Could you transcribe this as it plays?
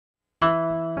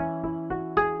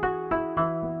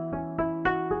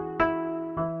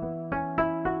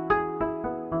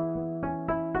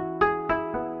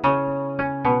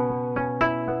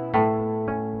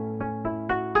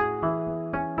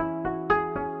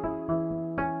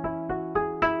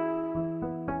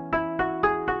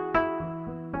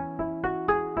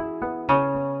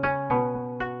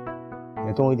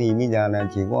Nhà tôi thì bây giờ là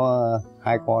chỉ có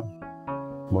 2 con,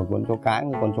 một con chó cái,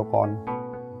 một con chó con.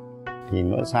 Thì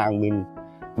nó sang bên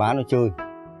bán nó chơi.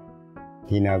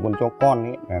 Thì là con chó con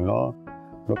ấy là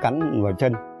nó cắn vào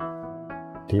chân.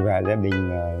 Thì về gia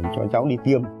đình cho cháu đi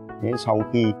tiêm. Thế sau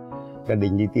khi gia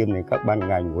đình đi tiêm thì các ban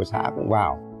ngành của xã cũng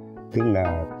vào, tức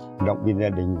là động viên gia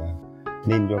đình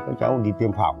nên cho các cháu đi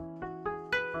tiêm phòng.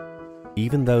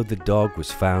 Even though the dog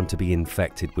was found to be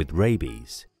infected with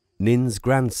rabies, Nin's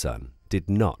grandson did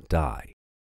not die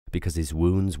because his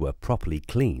wounds were properly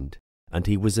cleaned and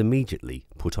he was immediately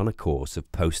put on a course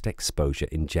of post-exposure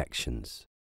injections.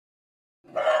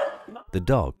 The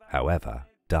dog, however,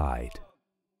 died.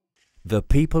 The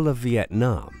people of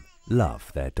Vietnam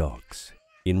love their dogs.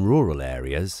 In rural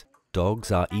areas,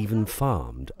 dogs are even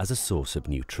farmed as a source of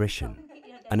nutrition.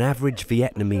 An average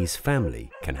Vietnamese family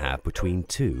can have between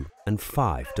 2 and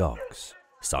 5 dogs,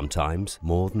 sometimes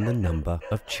more than the number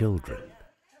of children.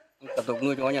 Tập tục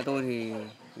nuôi chó nhà tôi thì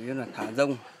chủ yếu là thả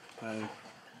rông,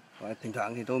 và thỉnh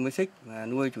thoảng thì tôi mới xích và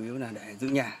nuôi chủ yếu là để giữ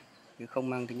nhà, chứ không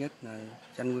mang tính chất là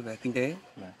chăn nuôi về kinh tế.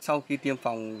 Sau khi tiêm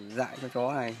phòng dại cho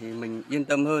chó này thì mình yên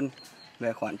tâm hơn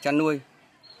về khoản chăn nuôi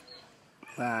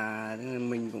và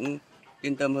mình cũng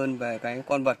yên tâm hơn về cái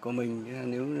con vật của mình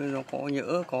nếu nó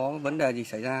có vấn đề gì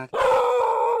xảy ra.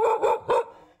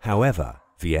 However,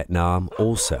 Vietnam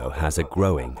also has a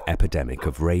growing epidemic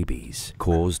of rabies,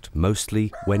 caused mostly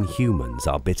when humans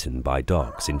are bitten by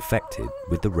dogs infected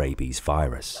with the rabies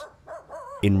virus.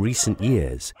 In recent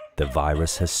years, the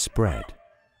virus has spread.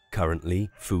 Currently,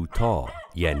 Phu Tho,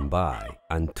 Yen Bai,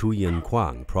 and Tu Yen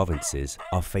Quang provinces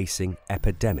are facing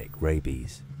epidemic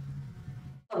rabies.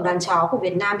 Tổng đàn chó của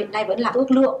Việt Nam hiện nay vẫn là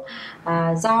ước lượng,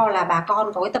 do là bà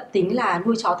con có cái tập tính là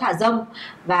nuôi chó thả rông,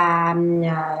 và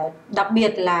đặc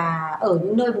biệt là ở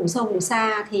những nơi vùng sâu vùng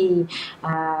xa thì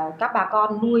các bà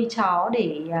con nuôi chó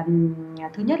để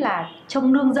thứ nhất là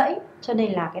trông nương rẫy, cho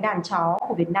nên là cái đàn chó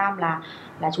của Việt Nam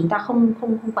là chúng ta không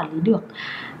quản lý được,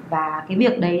 và cái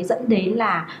việc đấy dẫn đến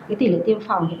là cái tỷ lệ tiêm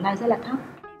phòng hiện nay rất là thấp.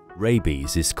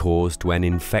 Rabies is caused when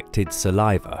infected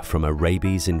saliva from a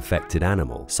rabies-infected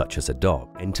animal, such as a dog,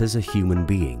 enters a human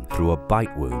being through a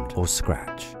bite wound or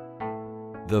scratch.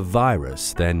 The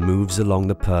virus then moves along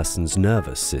the person's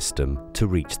nervous system to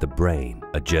reach the brain,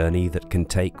 a journey that can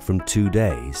take from 2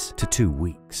 days to 2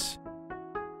 weeks.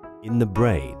 In the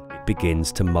brain, it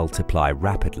begins to multiply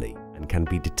rapidly and can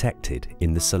be detected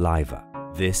in the saliva.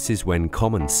 This is when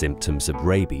common symptoms of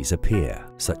rabies appear,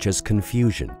 such as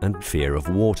confusion and fear of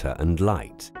water and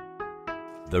light.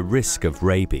 The risk of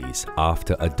rabies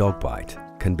after a dog bite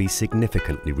can be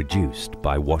significantly reduced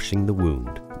by washing the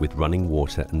wound with running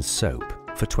water and soap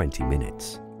for 20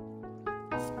 minutes.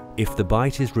 If the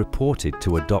bite is reported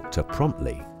to a doctor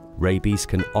promptly, rabies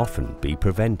can often be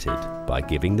prevented by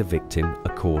giving the victim a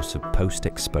course of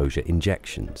post-exposure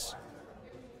injections.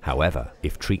 However,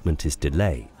 if treatment is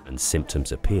delayed and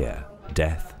symptoms appear,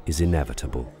 death is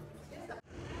inevitable.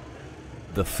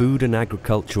 The Food and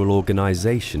Agricultural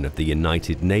Organization of the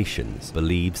United Nations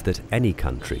believes that any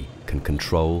country can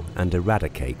control and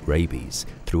eradicate rabies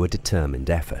through a determined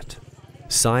effort.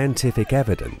 Scientific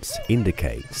evidence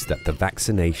indicates that the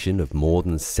vaccination of more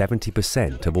than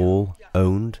 70% of all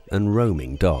owned and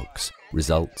roaming dogs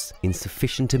results in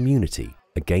sufficient immunity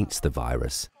against the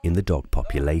virus in the dog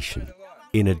population.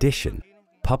 In addition,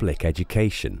 public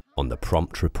education on the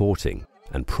prompt reporting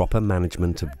and proper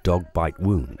management of dog bite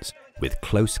wounds, with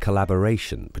close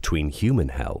collaboration between human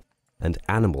health and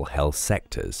animal health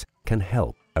sectors, can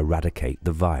help eradicate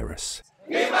the virus.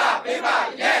 Viva,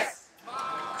 viva, yes!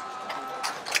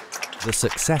 The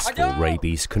successful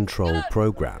rabies control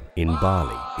program in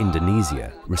Bali,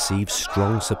 Indonesia, receives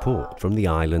strong support from the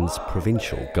island's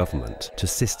provincial government to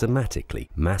systematically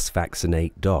mass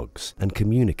vaccinate dogs and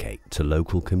communicate to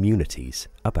local communities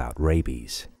about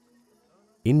rabies.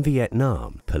 In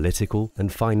Vietnam, political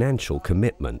and financial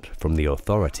commitment from the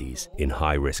authorities in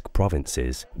high-risk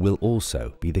provinces will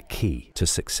also be the key to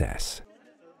success.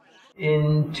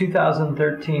 In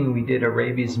 2013, we did a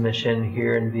rabies mission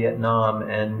here in Vietnam,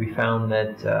 and we found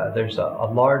that there's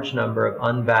a large number of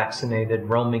unvaccinated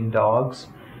roaming dogs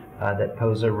that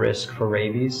pose a risk for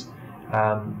rabies.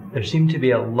 There seemed to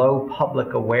be a low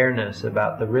public awareness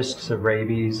about the risks of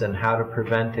rabies and how to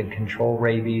prevent and control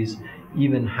rabies,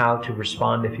 even how to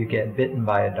respond if you get bitten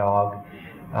by a dog.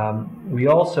 We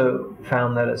also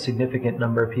found that a significant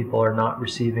number of people are not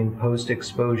receiving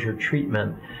post-exposure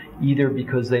treatment, either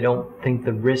because they don't think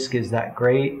the risk is that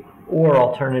great or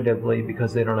alternatively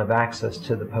because they don't have access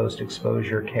to the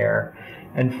post-exposure care.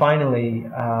 And finally,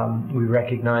 we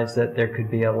recognize that there could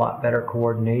be a lot better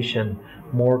coordination,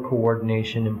 more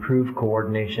coordination, improved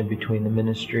coordination between the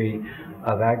Ministry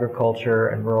of Agriculture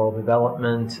and Rural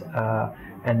Development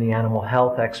and the animal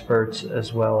health experts,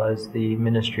 as well as the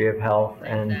Ministry of Health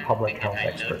and public health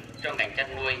experts.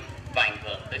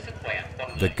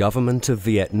 The government of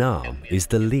Vietnam is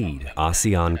the lead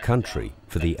ASEAN country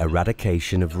for the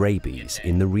eradication of rabies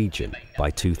in the region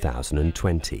by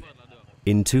 2020.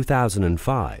 In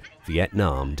 2005,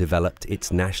 Vietnam developed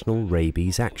its National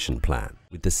Rabies Action Plan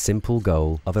with the simple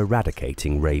goal of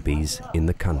eradicating rabies in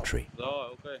the country.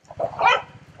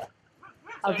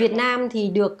 Ở Việt Nam thì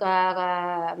được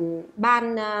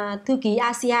Ban Thư ký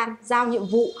ASEAN giao nhiệm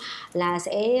vụ là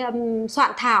sẽ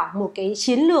soạn thảo một cái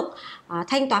chiến lược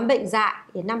thanh toán bệnh dại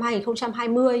đến năm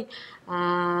 2020,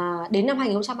 đến năm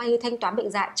 2020 thanh toán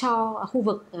bệnh dại cho khu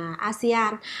vực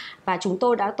ASEAN. Và chúng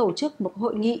tôi đã tổ chức một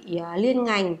hội nghị liên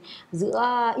ngành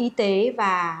giữa y tế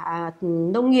và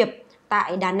nông nghiệp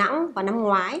tại Đà Nẵng vào năm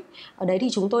ngoái. Ở đấy thì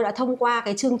chúng tôi đã thông qua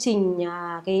cái chương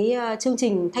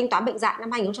trình thanh toán bệnh dại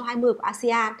năm 2020 của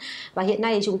ASEAN, và hiện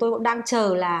nay thì chúng tôi cũng đang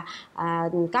chờ là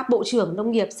các bộ trưởng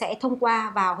nông nghiệp sẽ thông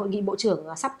qua vào hội nghị bộ trưởng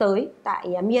sắp tới tại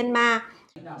Myanmar.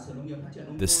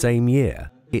 The same year,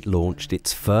 it launched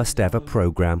its first ever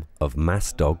program of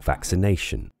mass dog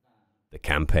vaccination. The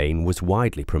campaign was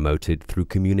widely promoted through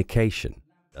communication.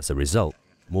 As a result,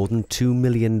 more than 2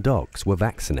 million dogs were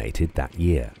vaccinated that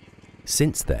year.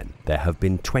 Since then, there have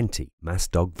been 20 mass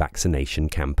dog vaccination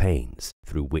campaigns,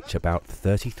 through which about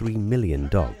 33 million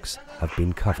dogs have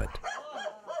been covered.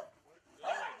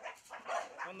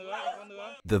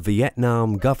 The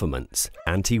Vietnam government's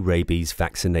anti-rabies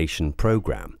vaccination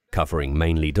program, covering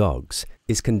mainly dogs,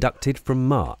 is conducted from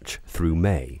March through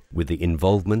May with the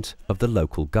involvement of the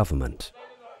local government.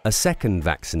 A second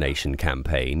vaccination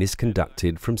campaign is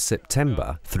conducted from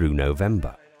September through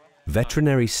November.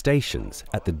 Veterinary stations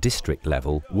at the district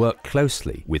level work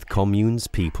closely with communes'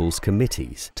 people's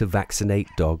committees to vaccinate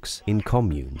dogs in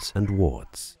communes and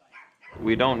wards.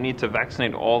 We don't need to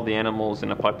vaccinate all the animals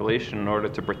in a population in order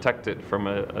to protect it from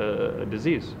a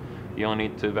disease. You only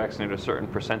need to vaccinate a certain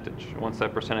percentage. Once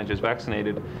that percentage is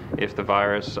vaccinated, if the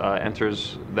virus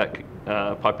enters that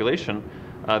population,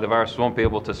 the virus won't be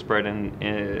able to spread and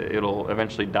it'll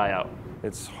eventually die out.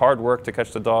 It's hard work to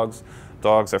catch the dogs.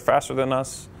 Dogs are faster than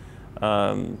us.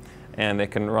 And they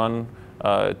can run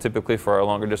typically for a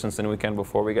longer distance than we can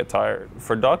before we get tired.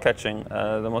 For dog catching,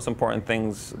 the most important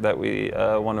things that we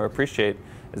want to appreciate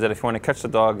is that if you want to catch the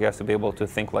dog, you have to be able to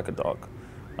think like a dog.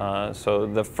 So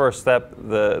the first step,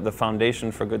 the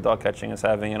foundation for good dog catching is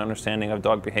having an understanding of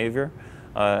dog behavior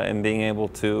and being able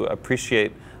to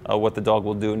appreciate what the dog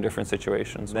will do in different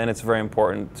situations. Then it's very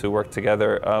important to work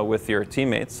together with your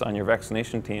teammates on your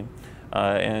vaccination team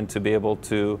and to be able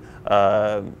to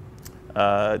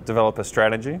develop a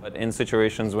strategy. But in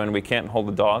situations when we can't hold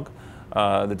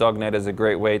the dog net is a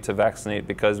great way to vaccinate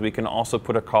because we can also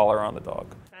put a collar on the dog.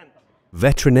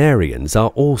 Veterinarians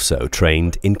are also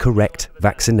trained in correct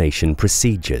vaccination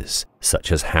procedures,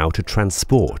 such as how to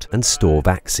transport and store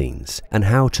vaccines and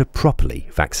how to properly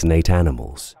vaccinate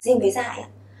animals. Riêng với dại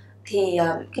thì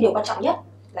cái điều quan trọng nhất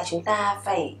là chúng ta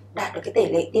phải đạt được cái tỷ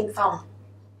lệ tiêm phòng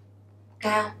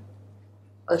cao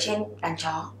ở trên đàn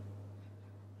chó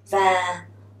và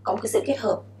có một cái sự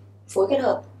phối kết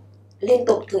hợp liên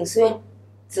tục thường xuyên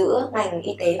giữa ngành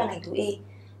y tế và ngành thú y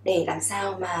để làm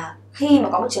sao mà khi mà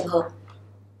có một trường hợp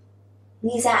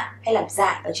nghi dại hay là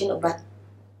dại ở trên động vật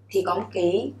thì có một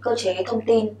cái cơ chế thông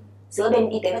tin giữa bên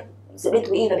y tế, giữa bên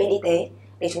thú y và bên y tế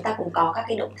để chúng ta cùng có các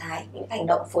cái động thái, những hành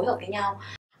động phối hợp với nhau.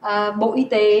 Bộ Y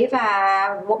tế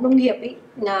và Bộ Nông nghiệp ấy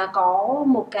có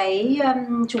một cái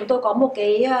chúng tôi có một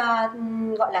cái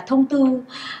gọi là thông tư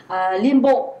liên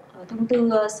bộ, thông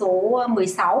tư số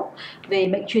 16 về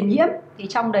bệnh truyền nhiễm, thì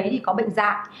trong đấy thì có bệnh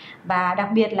dại, và đặc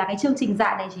biệt là cái chương trình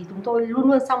dại này thì chúng tôi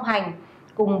luôn luôn song hành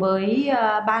cùng với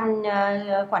ban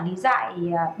quản lý dại,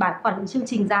 ban quản lý chương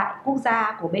trình dại quốc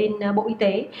gia của bên Bộ Y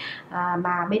tế,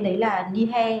 mà bên đấy là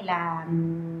NIHE, là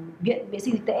Viện Vệ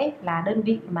sinh Dịch tễ là đơn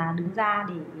vị mà đứng ra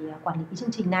để quản lý cái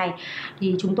chương trình này.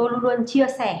 Thì chúng tôi luôn luôn chia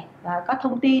sẻ các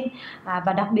thông tin,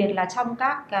 và đặc biệt là trong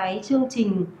các cái chương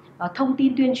trình thông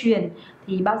tin tuyên truyền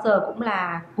thì bao giờ cũng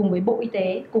là cùng với Bộ Y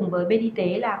tế, cùng với bên y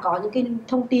tế là có những cái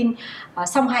thông tin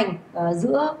song hành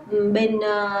giữa bên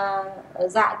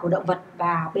dại của động vật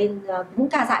và bên những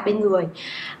ca dại bên người.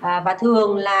 Và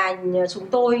thường là chúng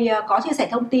tôi có chia sẻ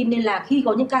thông tin, nên là khi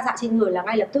có những ca dại trên người là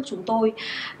ngay lập tức chúng tôi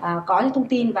có những thông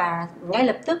tin và ngay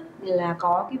lập tức là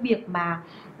có cái việc mà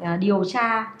điều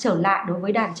tra trở lại đối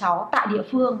với đàn chó tại địa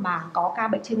phương mà có ca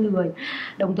bệnh trên người.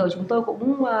 Đồng thời chúng tôi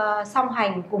cũng song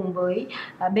hành cùng với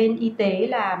bên y tế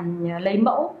là lấy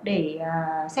mẫu để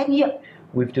xét nghiệm.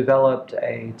 We've developed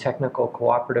a technical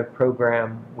cooperative program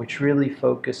which really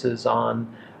focuses on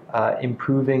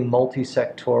improving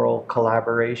multi-sectoral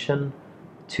collaboration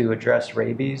to address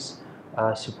rabies,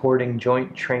 supporting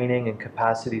joint training and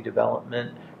capacity development,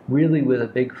 really with a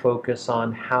big focus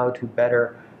on how to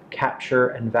better capture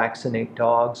and vaccinate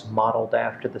dogs, modeled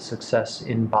after the success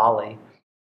in Bali.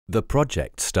 The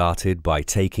project started by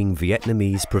taking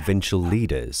Vietnamese provincial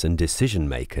leaders and decision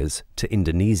makers to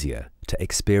Indonesia to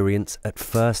experience at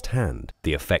first hand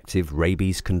the effective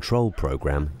rabies control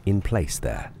program in place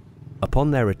there.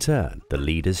 Upon their return, the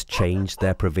leaders changed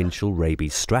their provincial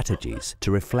rabies strategies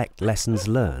to reflect lessons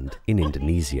learned in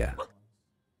Indonesia.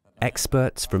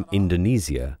 Experts from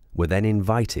Indonesia were then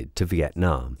invited to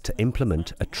Vietnam to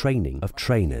implement a training of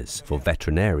trainers for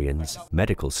veterinarians,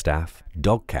 medical staff,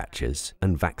 dog catchers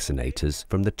and vaccinators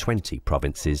from the 20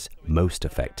 provinces most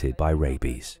affected by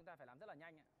rabies.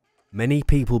 Many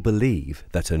people believe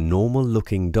that a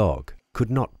normal-looking dog could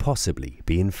not possibly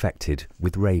be infected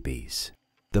with rabies.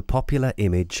 The popular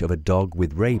image of a dog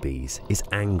with rabies is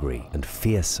angry and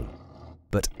fearsome.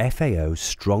 But FAO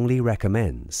strongly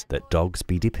recommends that dogs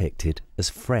be depicted as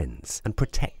friends and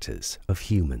protectors of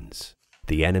humans.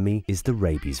 The enemy is the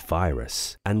rabies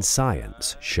virus, and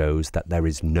science shows that there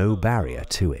is no barrier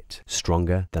to it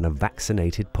stronger than a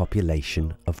vaccinated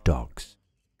population of dogs.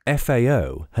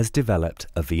 FAO has developed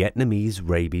a Vietnamese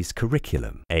rabies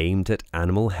curriculum aimed at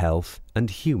animal health and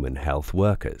human health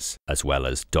workers, as well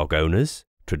as dog owners,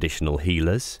 traditional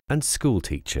healers, and school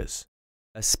teachers.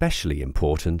 Especially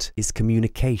important is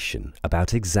communication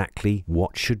about exactly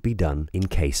what should be done in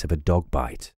case of a dog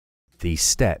bite. These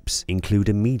steps include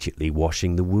immediately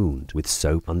washing the wound with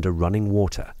soap under running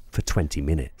water for 20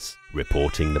 minutes,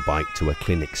 reporting the bite to a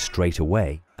clinic straight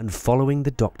away, and following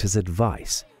the doctor's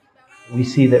advice. We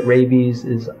see that rabies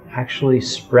is actually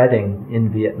spreading in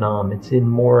Vietnam. It's in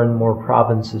more and more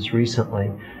provinces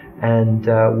recently, and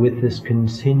with this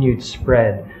continued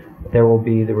spread, there will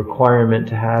be the requirement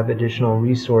to have additional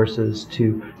resources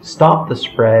to stop the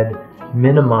spread,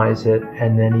 minimize it,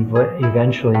 and then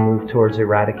eventually move towards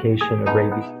eradication of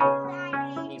rabies.